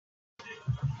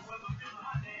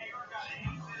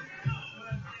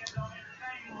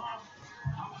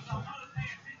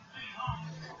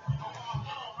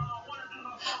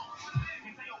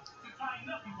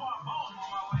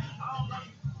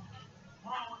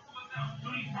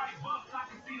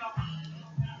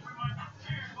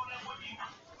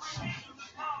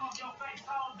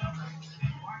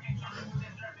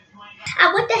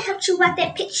that helped you out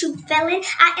that pit, you felon?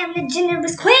 I am the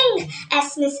generous queen,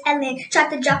 asked Miss Ellen. Tried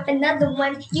to drop another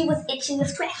one, you was itching to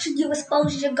scratch. You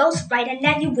exposed your ghostwriter,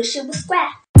 now you wish it was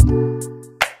scrap.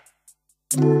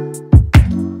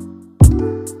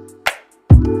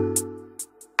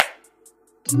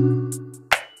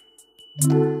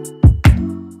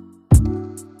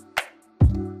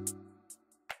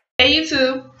 Hey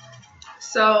YouTube,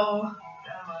 so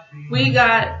we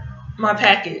got my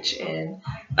package and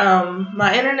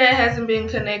my internet hasn't been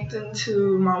connecting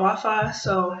to my Wi-Fi,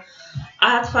 so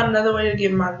I have to find another way to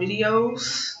get my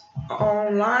videos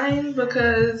online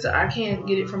because I can't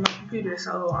get it from my computer,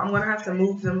 so I'm gonna have to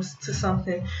move them to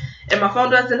something, and my phone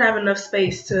doesn't have enough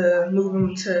space to move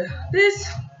them to this.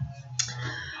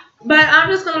 But I'm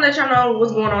just gonna let y'all know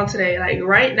what's going on today. Like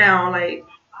right now, like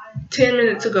 10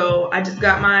 minutes ago, I just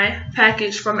got my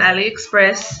package from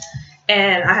Aliexpress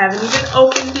and I haven't even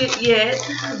opened it yet,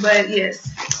 but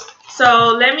yes.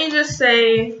 So let me just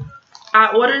say,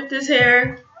 I ordered this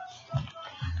hair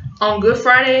on Good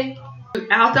Friday.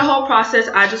 Out the whole process,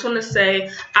 I just want to say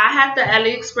I have the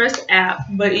Aliexpress app,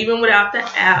 but even without the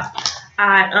app,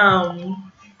 I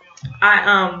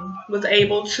was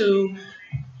able to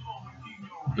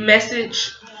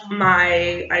message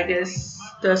my, I guess,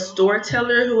 the store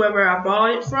teller, whoever I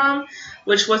bought it from,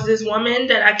 which was this woman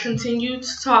that I continued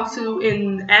to talk to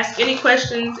and ask any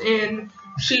questions, and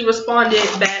she responded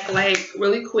back like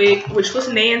really quick, which was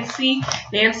Nancy.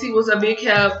 Nancy was a big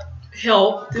help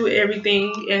through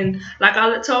everything, and like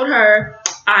I told her,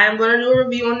 I am going to do a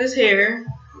review on this hair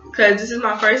because this is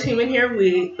my first human hair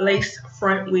wig, lace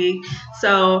front wig.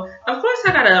 So of course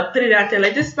I gotta put it out there,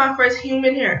 like this is my first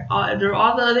human hair. All the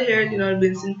other hairs, you know, have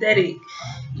been synthetic,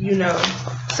 you know.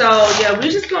 So yeah, I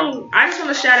just want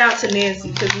to shout out to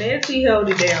Nancy because Nancy held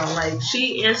it down. Like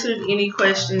she answered any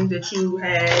questions that you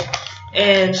had,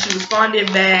 and she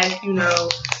responded back, you know.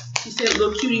 She sent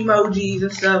little cute emojis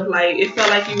and stuff. Like it felt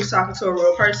like you was talking to a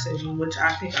real person, which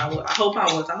I think I was. I hope I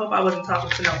was. I hope I wasn't talking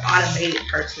to no automated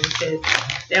person because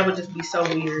that would just be so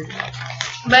weird.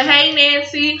 But hey,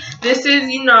 Nancy, this is,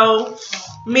 you know,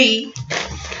 me.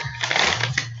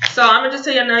 So I'm gonna just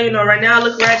tell you now, you know, right now I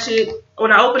look ratchet.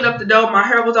 When I opened up the door, my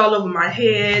hair was all over my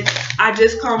head. I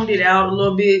just combed it out a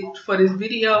little bit for this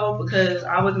video because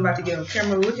I wasn't about to get on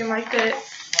camera looking like that.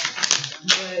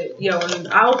 But yeah, when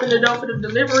I opened the door for the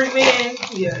delivery man,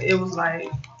 yeah, it was like,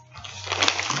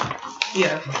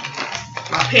 yeah,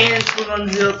 my pants was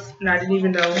unzipped and I didn't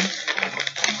even know.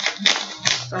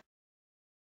 So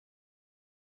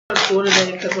I was cool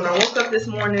today because when I woke up this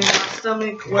morning, my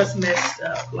stomach was messed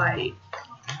up. Like,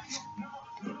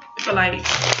 I feel like,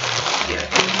 yeah,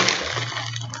 it was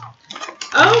messed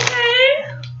up. Okay.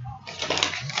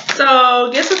 So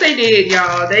guess what they did,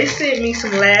 y'all? They sent me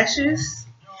some lashes.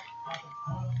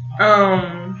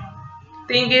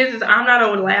 Thing is I'm not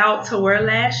allowed to wear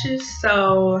lashes,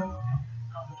 so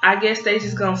I guess they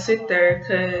just gonna sit there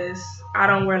because I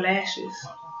don't wear lashes.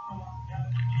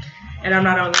 And I'm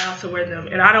not allowed to wear them.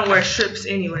 And I don't wear strips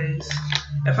anyways.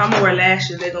 If I'm gonna wear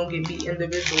lashes, they're gonna get beat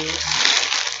individually.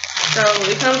 So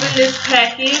it comes in this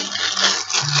package.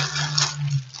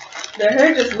 The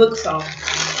hair just looks soft.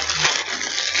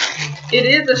 It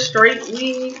is a straight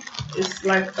wig. It's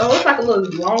like, oh, it's like a little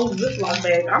long Ziploc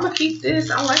bag. I'm gonna keep this.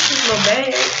 I like this little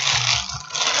bag.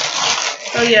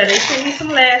 So yeah, they sent me some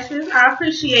lashes. I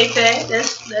appreciate that.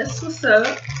 That's what's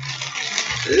up.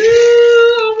 Ooh,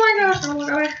 oh my gosh, oh my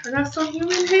gosh, I got some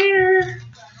human hair.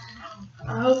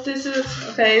 I hope this is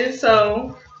okay.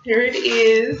 So here it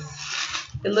is.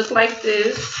 It looked like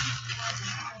this.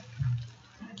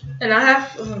 And I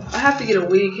have to get a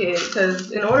wig head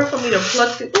because in order for me to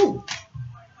pluck it, ooh.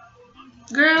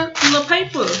 Girl, little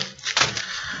paper.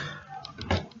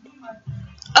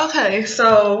 Okay,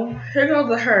 so here goes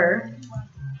the hair.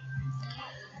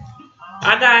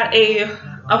 I got a.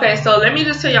 Okay, so let me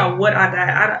just tell y'all what I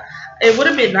got. It would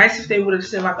have been nice if they would have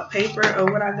sent like a paper or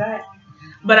what I got,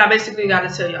 but I basically got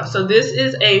to tell y'all. So this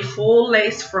is a full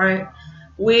lace front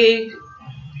wig.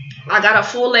 I got a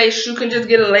full lace. You can just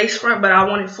get a lace front, but I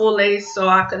wanted full lace so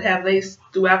I could have lace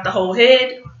throughout the whole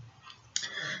head.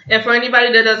 And for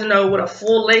anybody that doesn't know what a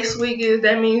full lace wig is,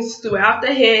 that means throughout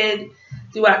the head,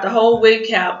 throughout the whole wig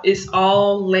cap, it's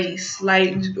all lace.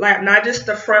 Like not just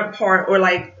the front part or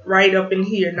like right up in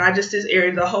here, not just this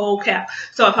area, the whole cap.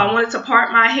 So if I wanted to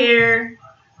part my hair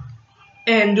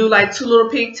and do like two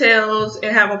little pigtails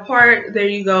and have a part, there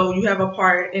you go. You have a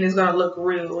part and it's going to look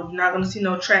real. You're not going to see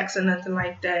no tracks or nothing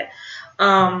like that.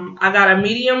 I got a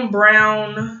medium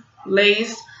brown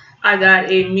lace. I got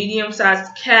a medium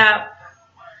sized cap.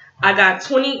 I got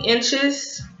 20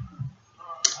 inches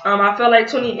I felt like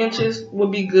 20 inches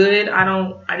would be good.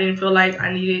 I didn't feel like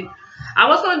I needed. I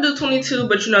was gonna do 22,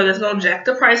 but you know that's gonna jack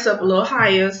the price up a little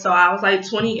higher. So I was like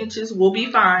 20 inches will be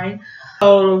fine.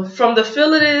 So from the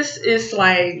feel of this, it's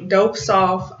like dope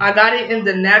soft. I got it in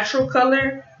the natural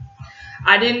color.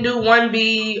 I didn't do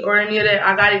 1B or any of that.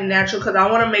 I got it natural because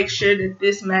I want to make sure that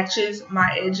this matches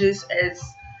my edges as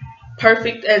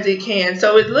perfect as it can.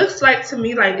 So it looks like to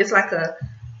me like it's like a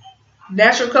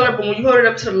natural color, but when you hold it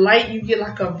up to the light, you get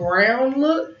like a brown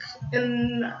look.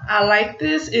 And I like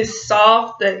this. It's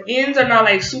soft. The ends are not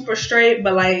like super straight,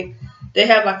 but like they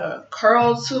have like a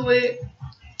curl to it.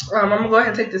 I'm gonna go ahead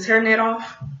and take this hairnet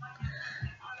off.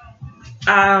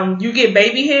 You get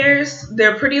baby hairs.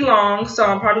 They're pretty long, so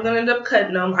I'm probably gonna end up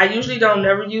cutting them. I usually don't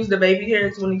never use the baby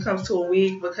hairs when it comes to a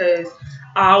wig because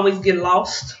I always get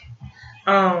lost.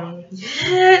 Yeah.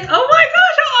 Oh my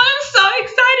gosh, I'm so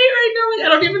excited right now. Like, I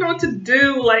don't even know what to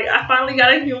do. Like, I finally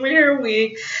got a human hair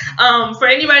wig. For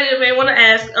anybody that may want to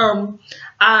ask,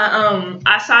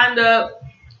 I signed up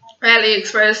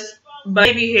Aliexpress.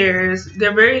 Baby hairs,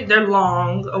 they're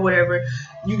long or whatever.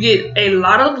 You get a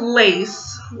lot of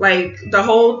lace, like the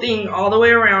whole thing all the way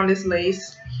around is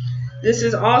lace. This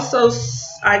is also,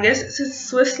 I guess it's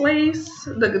Swiss lace.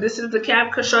 This is the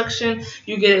cap construction.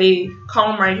 You get a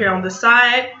comb right here on the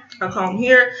side, a comb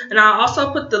here, and I'll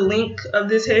also put the link of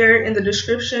this hair in the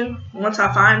description once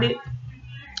I find it.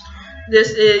 This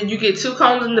is, you get 2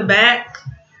 combs in the back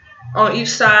on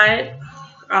each side.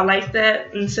 I like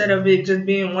that instead of it just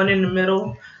being one in the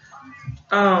middle.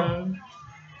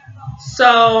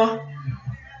 So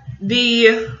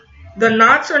the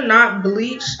knots are not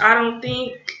bleached, I don't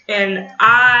think, and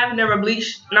I've never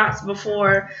bleached knots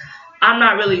before. I'm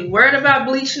not really worried about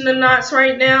bleaching the knots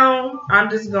right now. I'm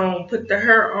just gonna put the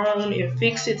hair on and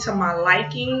fix it to my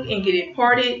liking and get it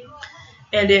parted,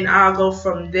 and then I'll go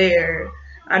from there.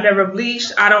 I never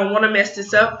bleached. I don't want to mess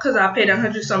this up because I paid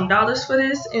 $100-some for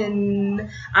this, and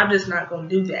I'm just not gonna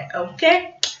do that.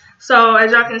 Okay. So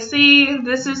as y'all can see,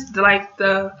 this is like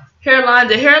the hairline.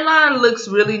 The hairline looks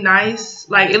really nice.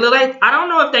 Like it look like, I don't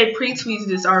know if they pre-tweezed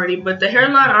this already, but the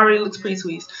hairline already looks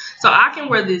pre-tweezed. So I can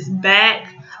wear this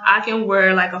back. I can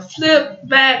wear like a flip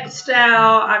back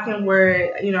style. I can wear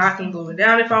it, you know, I can glue it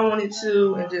down if I wanted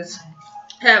to, and just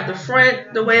have the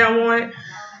front the way I want.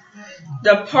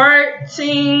 The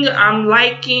parting I'm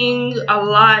liking a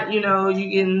lot. You know, you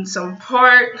getting some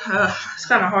part. It's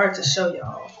kind of hard to show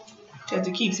y'all because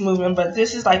it keeps moving, but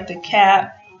this is like the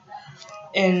cap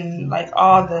and like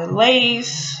all the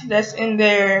lace that's in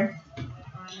there.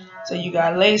 So you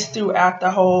got lace throughout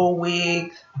the whole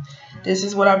wig. This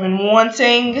is what I've been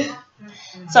wanting.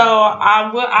 So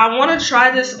I want to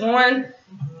try this on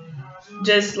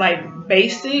just like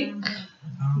basic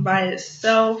by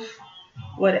itself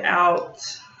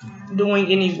without doing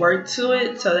any work to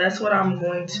it. So that's what I'm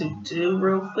going to do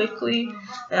real quickly,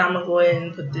 and I'm gonna go ahead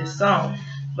and put this on,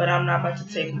 but I'm not about to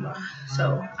take my,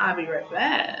 so I'll be right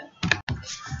back.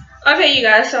 Okay, you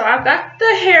guys, so I've got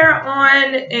the hair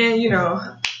on, and you know,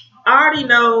 I already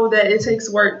know that it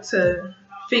takes work to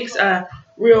fix a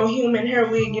real human hair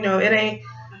wig. You know, it ain't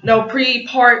no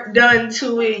pre-part done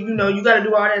to it. You know, you got to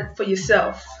do all that for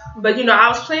yourself. But, you know, I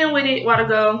was playing with it a while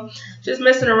ago, just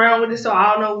messing around with it, so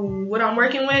I don't know what I'm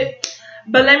working with.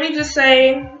 But let me just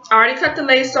say, I already cut the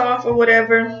lace off or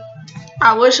whatever.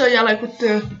 I will show y'all, like, what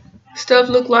the stuff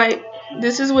look like.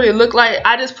 This is what it looked like.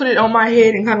 I just put it on my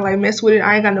head and kind of, like, mess with it.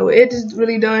 I ain't got no edges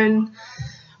really done.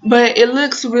 But it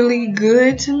looks really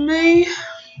good to me.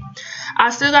 I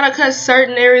still got to cut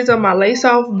certain areas of my lace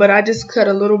off, but I just cut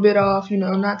a little bit off, you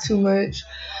know, not too much.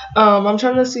 I'm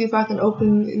trying to see if I can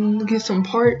open and get some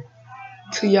part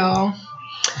to y'all,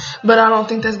 but I don't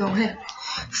think that's gonna happen.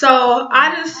 So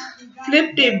I just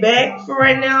flipped it back for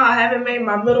right now. I haven't made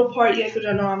my middle part yet because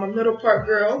I know I'm a middle part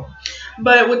girl.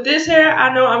 But with this hair,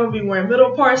 I know I'm gonna be wearing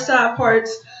middle parts, side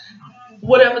parts,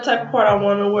 whatever type of part I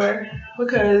want to wear,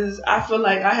 because I feel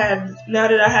like now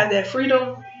that I have that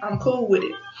freedom, I'm cool with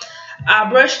it. I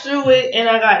brushed through it and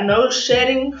I got no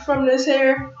shedding from this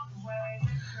hair.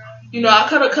 You know, I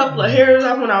cut a couple of hairs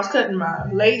off when I was cutting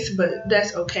my lace, but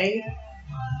that's okay.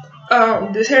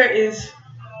 This hair is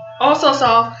also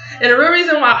soft. And the real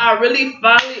reason why I really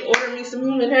finally ordered me some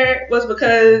human hair was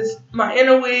because my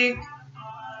inner wig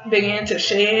began to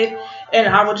shed and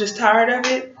I was just tired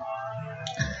of it.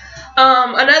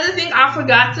 Another thing I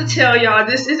forgot to tell y'all,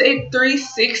 this is a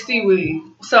 360 wig.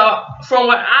 So from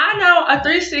what I know, a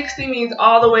 360 means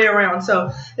all the way around.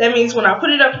 So that means when I put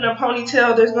it up in a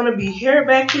ponytail, there's going to be hair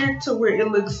back here to where it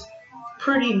looks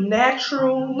pretty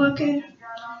natural looking.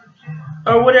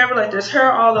 or whatever. Like there's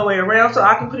hair all the way around, so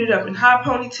I can put it up in high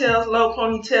ponytails, low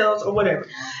ponytails, or whatever.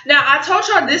 Now I told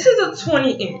y'all this is a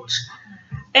 20 inch.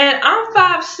 And I'm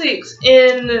 5'6",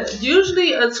 and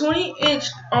usually a 20 inch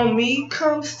on me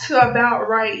comes to about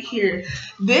right here.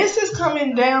 This is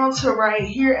coming down to right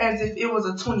here as if it was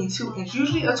a 22 inch.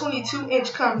 Usually a 22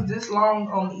 inch comes this long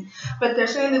on me. But they're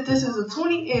saying that this is a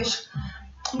 20 inch.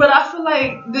 But I feel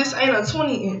like this ain't a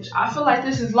 20 inch. I feel like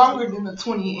this is longer than a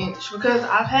 20 inch because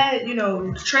I've had, you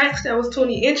know, tracks that was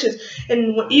 20 inches.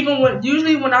 And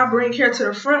usually when I bring hair to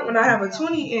the front, when I have a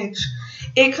 20 inch,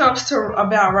 it comes to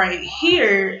about right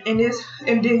here, and then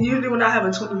usually when I have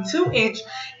a 22 inch,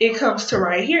 it comes to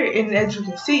right here, and as you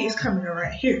can see, it's coming to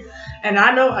right here. And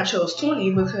I know I chose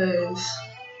 20 because,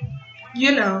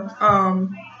 you know,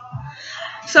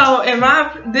 so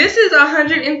this is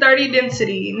 130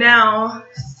 density. Now,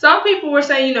 some people were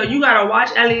saying, you know, you gotta watch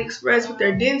Aliexpress with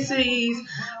their densities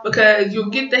because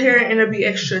you'll get the hair and it'll be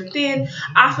extra thin.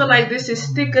 I feel like this is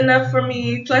thick enough for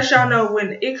me. Plus, y'all know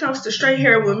when it comes to straight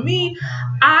hair with me,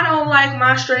 I don't like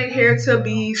my straight hair to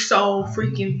be so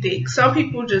freaking thick. Some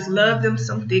people just love them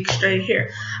some thick straight hair.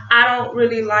 I don't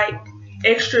really like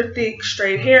extra thick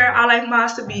straight hair. I like mine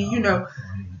to be, you know,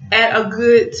 at a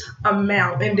good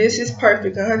amount, and this is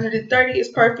perfect. 130 is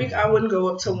perfect. I wouldn't go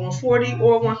up to 140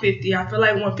 or 150. I feel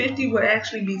like 150 would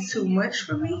actually be too much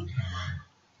for me,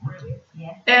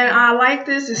 and I like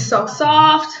this. It's so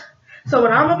soft. So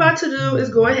what I'm about to do is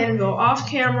go ahead and go off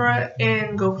camera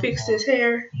and go fix this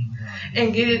hair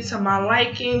and get it to my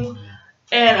liking.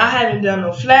 And I haven't done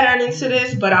no flat ironing to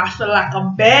this, but I feel like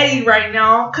a baddie right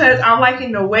now because I'm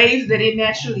liking the waves that it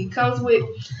naturally comes with.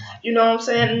 You know what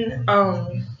I'm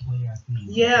saying?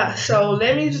 Yeah, so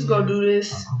let me just go do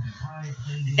this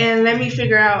and let me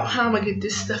figure out how I'm gonna get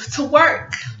this stuff to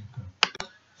work.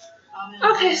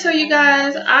 Okay, so you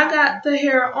guys, I got the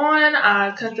hair on.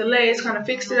 I cut the legs, kind of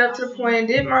fixed it up to the point,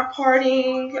 did my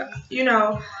parting. You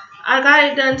know, I got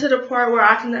it done to the part where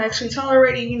I can actually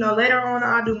tolerate it. You know, later on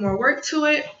I'll do more work to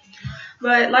it.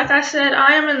 But like I said,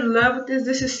 I am in love with this.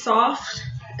 This is soft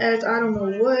as I don't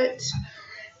know what.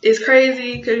 It's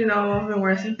crazy because, you know, I've been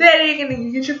wearing synthetic and then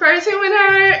you get your first hit with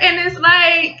her and it's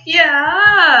like,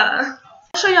 yeah.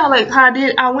 I'll show y'all like how I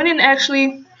did. I went and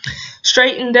actually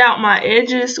straightened out my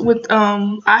edges with,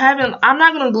 I'm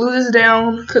not going to glue this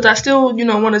down because I still, you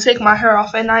know, want to take my hair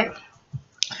off at night.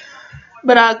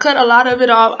 But I cut a lot of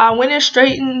it off. I went and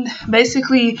straightened.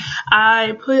 Basically,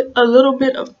 I put a little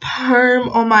bit of perm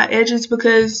on my edges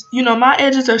because, you know, my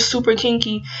edges are super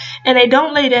kinky and they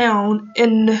don't lay down.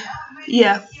 And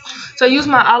yeah, so I use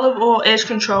my olive oil edge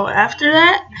control after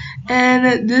that.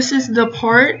 And this is the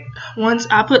part. Once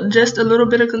I put just a little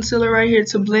bit of concealer right here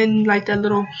to blend like that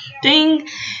little thing.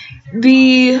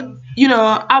 You know,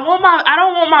 I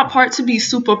don't want my part to be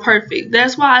super perfect.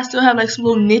 That's why I still have like some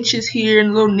little niches here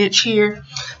and a little niche here.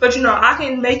 But you know, I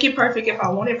can make it perfect if I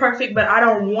want it perfect, but I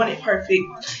don't want it perfect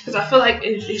because I feel like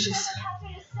it's just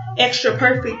extra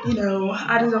perfect. You know,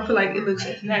 I just don't feel like it looks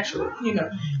as natural. You know,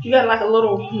 you got like a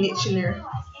little niche in there.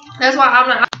 That's why I'm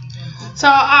not. So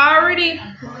I already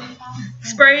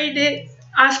sprayed it.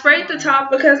 I sprayed the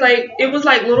top because like it was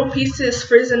like little pieces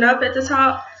frizzing up at the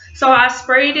top. So I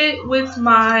sprayed it with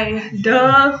my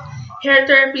Dove Hair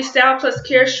Therapy Style Plus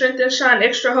Care Strength and Shine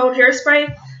Extra Hold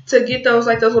Hairspray to get those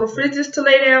little frizzes to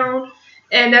lay down.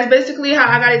 And that's basically how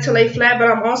I got it to lay flat.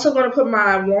 But I'm also going to put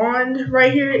my wand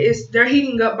right here. They're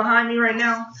heating up behind me right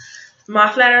now. My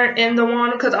flat iron and the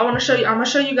wand, because I'm going to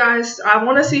show you guys. I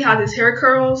want to see how this hair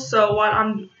curls. So while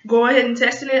I'm going ahead and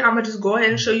testing it, I'm going to just go ahead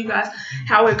and show you guys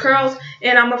how it curls.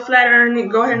 And I'm going to flat iron it,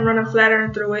 go ahead and run a flat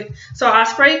iron through it. So I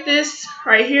sprayed this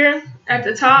right here at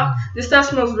the top. This stuff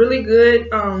smells really good.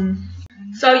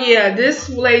 So yeah, this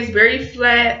lays very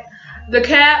flat. The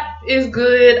cap is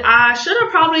good. I should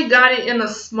have probably got it in a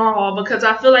small because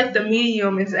I feel like the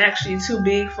medium is actually too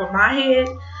big for my head.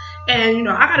 And, you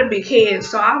know, I got a big head,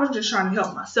 so I was just trying to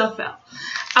help myself out.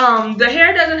 The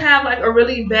hair doesn't have, like, a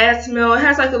really bad smell. It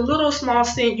has, like, a little small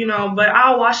scent, you know, but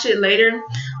I'll wash it later.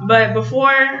 But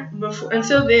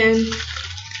until then,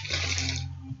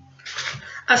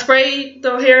 I sprayed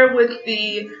the hair with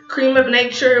the Cream of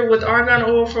Nature with Argan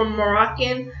Oil from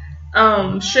Moroccan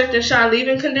Strength and Shine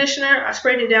Leave-In Conditioner. I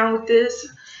sprayed it down with this.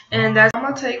 And I'm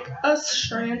going to take a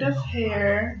strand of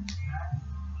hair.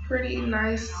 Pretty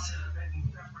nice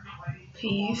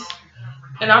piece,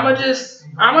 and I'm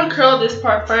gonna curl this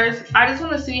part first. I just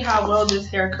want to see how well this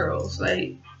hair curls.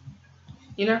 Like,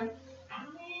 you know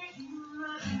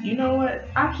what?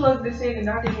 I plugged this in and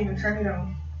I didn't even turn it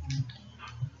on.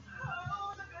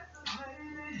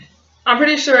 I'm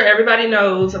pretty sure everybody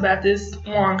knows about this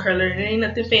wand curler. It ain't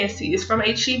nothing fancy. It's from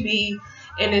HEB.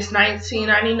 and it's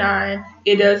 $19.99.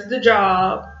 It does the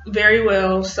job very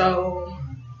well. So,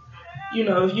 you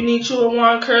know, if you need you a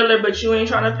one curler, but you ain't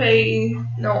trying to pay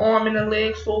no arm and a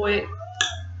leg for it,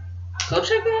 go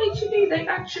check out HEB. They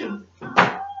got you.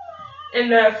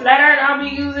 And the flat iron I'll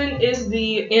be using is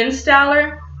the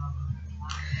Installer.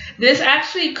 This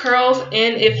actually curls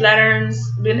in. It flat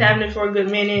irons. Been having it for a good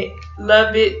minute.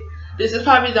 Love it. This is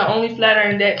probably the only flat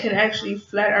iron that can actually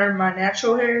flat iron my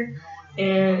natural hair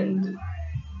and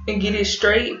get it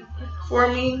straight for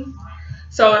me.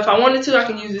 So if I wanted to, I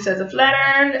can use this as a flat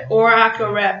iron, or I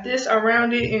could wrap this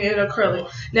around it and it'll curl it.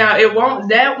 Now it won't.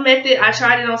 That method, I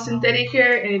tried it on synthetic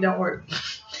hair and it don't work.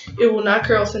 It will not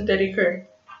curl synthetic hair.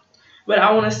 But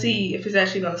I want to see if it's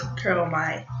actually going to curl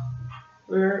my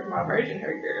virgin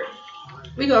hair, girl.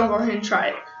 We gonna go ahead and try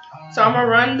it. So I'm gonna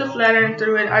run the flat iron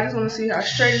through it. I just want to see how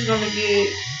straight it's gonna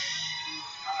get.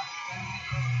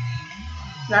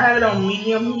 Now I have it on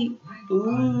medium heat.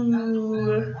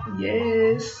 Ooh,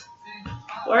 yes.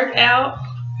 Work out.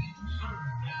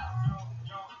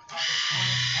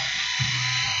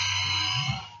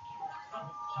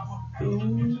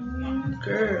 Ooh,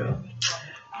 girl.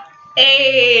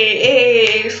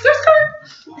 Hey, skirt, skirt.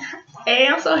 Hey,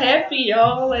 I'm so happy,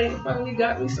 y'all. Like, finally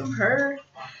got me some hair.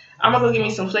 I'm gonna go get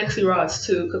me some flexi rods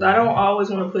too, because I don't always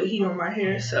want to put heat on my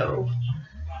hair. So,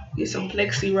 get some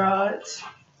flexi rods.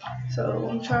 So, I'm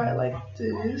gonna try it like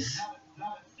this.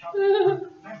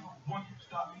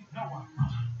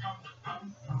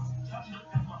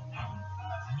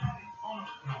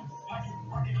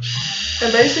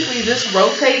 And basically, this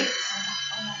rotates.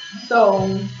 So,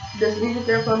 just leave it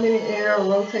there for a minute and it'll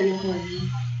rotate it for you.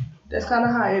 That's kind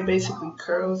of how it basically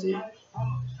curls it.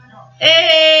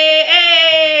 Hey,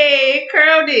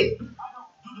 curled it.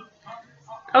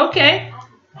 Okay.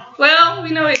 Well,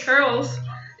 we know it curls.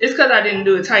 It's because I didn't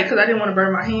do it tight, because I didn't want to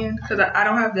burn my hand, because I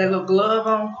don't have that little glove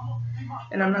on,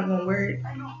 and I'm not going to wear it.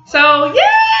 So, yeah!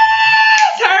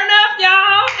 Turn up,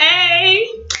 y'all. Hey!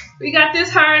 We got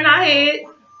this hair in our head.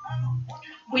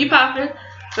 We popping.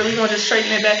 So, we're going to just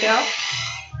straighten it back out.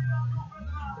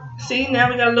 See, now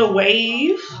we got a little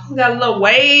wave. We got a little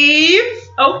wave.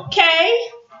 Okay.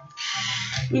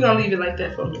 We're going to leave it like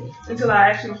that for a minute until I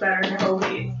actually flat iron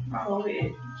my whole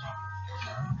head.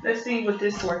 Let's see what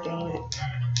this is working with.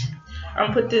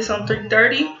 I'm going to put this on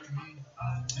 330.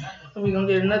 And we're going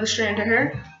to get another strand of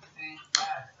hair.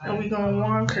 And we're going to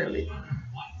warm curl it.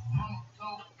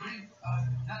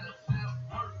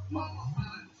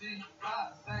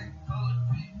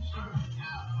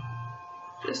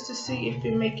 Just to see if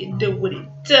it make it do what it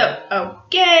do.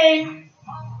 Okay.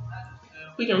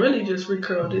 We can really just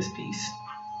recurl this piece,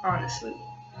 honestly.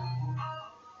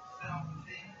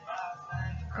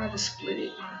 I'll just split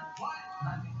it.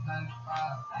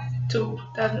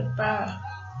 2005.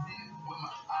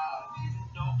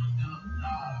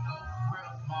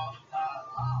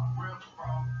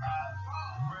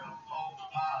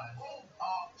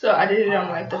 So I did it on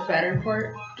like the fatter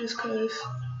part, just cause.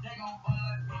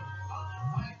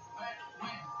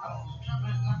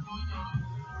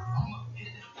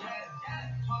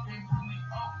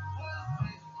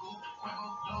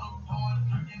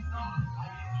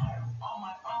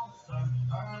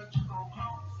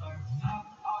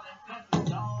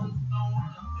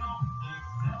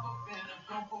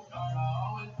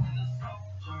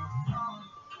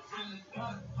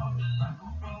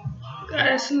 Got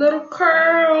this little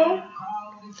curl.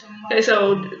 Okay,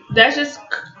 so that's just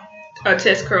a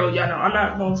test curl, y'all know. I'm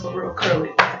not going for real curl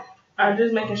it. I'm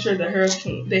just making sure the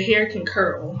hair can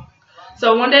curl.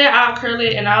 So one day I'll curl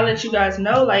it and I'll let you guys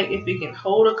know like if it can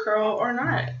hold a curl or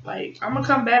not. Like I'm gonna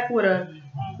come back with a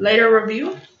later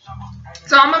review.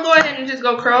 So I'm gonna go ahead and just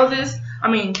go curl this.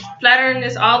 Flat iron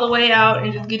this all the way out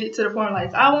and just get it to the point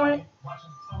like I want.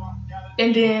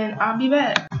 And then I'll be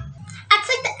back. I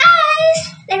took the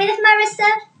eyes. Let me lift my wrist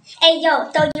up. Hey yo,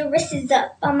 throw your wrists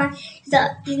up. All my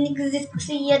up. These niggas is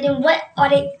pussier than what? All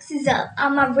they is up.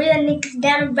 All my real niggas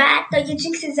down the ride. Throw your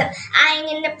drinks is up. I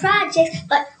ain't in the projects,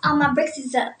 but all my bricks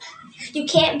is up. You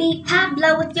can't be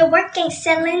Pablo if your work ain't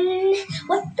selling.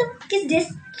 What the fuck is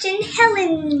this?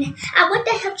 Helen, I would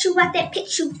have helped you out that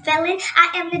pit, you felon.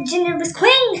 I am the generous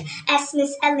queen, asked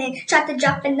Miss Ellen. Tried to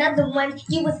drop another one.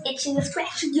 You was itching to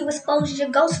scratch. You exposed your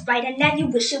ghostwriter. And now you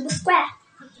wish it was scrap.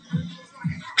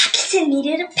 I guess it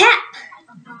needed a pep.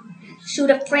 Shoot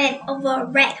a friend over a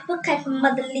rat. What type of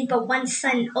mother leave a one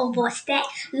son over a stack?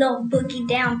 Little boogie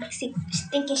down, basic,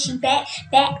 thinking she back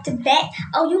to back.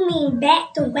 Oh, you mean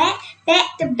back to whack?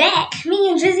 Back to back. Me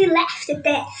and Drizzy laughed at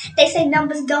that. They say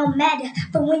numbers don't matter,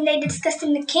 but when they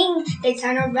discussing the king, they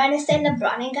turn around and say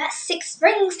LeBron ain't got 6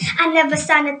 rings. I never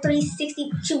signed a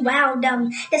 360, but you wowed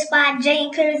them. That's why Jay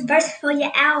ain't clear his verse for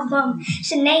your album.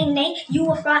 Shanae,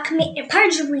 you a fraud committing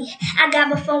perjury. I got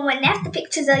before and after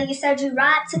pictures of your surgery.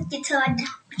 Rod took you to a doctor,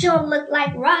 but you don't look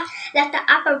like Rod. That the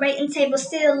operating table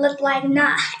still look like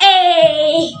nah.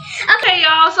 Hey! Okay,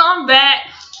 y'all, so I'm back.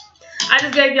 I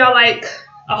just gave y'all like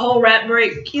a whole rap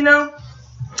break, you know.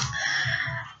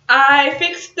 I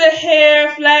fixed the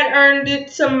hair, flat ironed it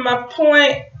to my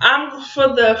point. For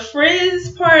the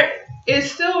frizz part,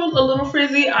 it's still a little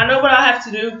frizzy. I know what I have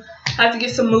to do. I have to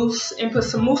get some mousse and put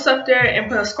some mousse up there and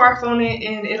put a scarf on it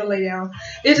and it'll lay down.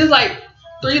 It's just like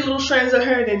 3 little strands of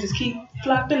hair that just keep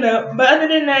flopping up. But other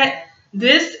than that,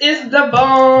 this is the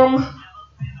bomb.com.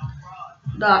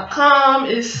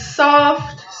 It's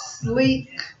soft, sleek,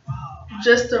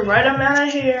 just the right amount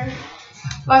of hair.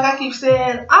 Like I keep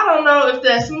saying, I don't know if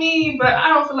that's me, but I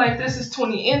don't feel like this is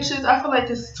 20 inches. I feel like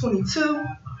this is 22.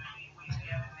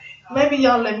 Maybe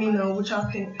y'all let me know what y'all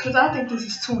think, because I think this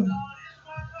is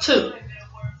 22.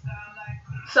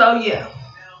 So yeah,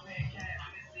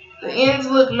 the ends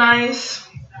look nice.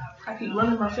 I keep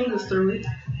running my fingers through it,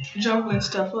 jumbling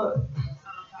stuff up.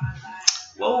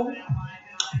 Whoa,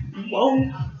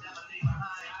 whoa.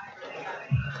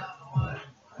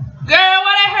 Girl,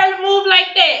 why that hair move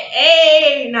like that?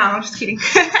 Hey, no, I'm just kidding.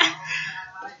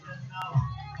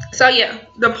 So yeah,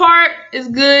 the part is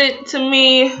good to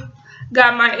me.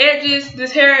 Got my edges.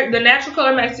 This hair, the natural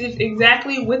color matches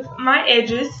exactly with my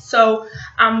edges, so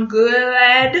I'm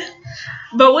good.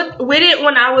 But with it,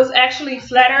 when I was actually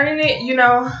flat ironing it, you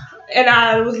know, and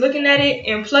I was looking at it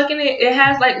and plucking it, it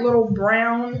has like little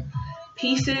brown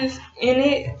pieces in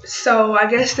it. So I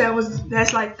guess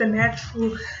that's like the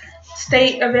natural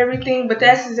state of everything. But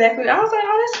that's exactly, I was like,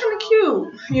 oh, that's kind of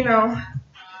cute, you know.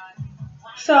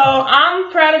 So I'm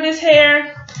proud of this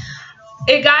hair.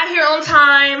 It got here on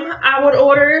time. I would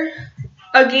order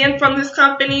again from this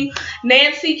company.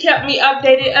 Nancy kept me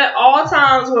updated at all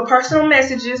times with personal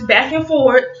messages back and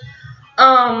forth.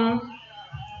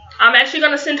 I'm actually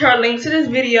going to send her a link to this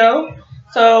video.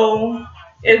 So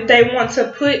if they want to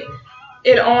put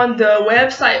it on the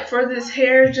website for this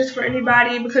hair, just for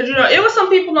anybody, because you know it was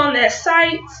some people on that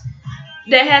site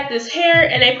that had this hair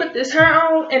and they put this hair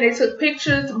on and they took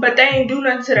pictures, but they ain't do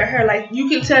nothing to their hair. Like you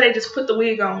can tell they just put the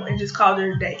wig on and just called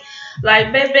it a day.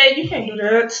 Like baby, you can't do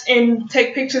that and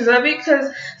take pictures of it,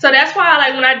 so that's why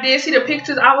like when I did see the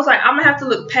pictures, I was like, I'm gonna have to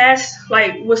look past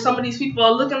like what some of these people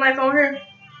are looking like on here.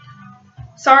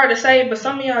 Sorry to say, but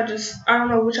some of y'all just, I don't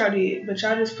know what y'all did, but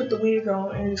y'all just put the wig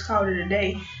on and just called it a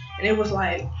day. And it was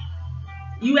like,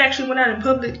 you actually went out in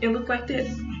public and looked like this.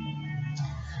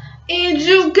 And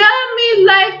you got me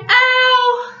like,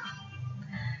 ow.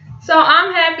 So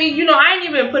I'm happy. You know, I ain't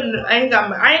even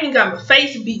got my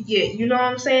face beat yet. You know what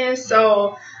I'm saying?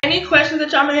 So any questions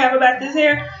that y'all may have about this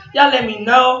hair, y'all let me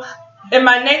know. In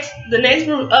the next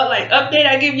update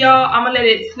I give y'all, I'm gonna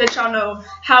let y'all know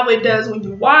how it does when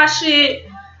you wash it.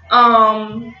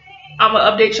 I'm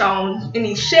gonna update y'all on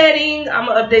any shedding. I'm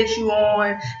gonna update you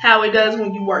on how it does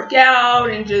when you work out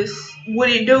and just what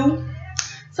it do.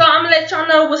 So I'm gonna let y'all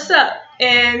know what's up.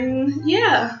 And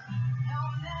yeah,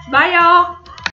 bye y'all.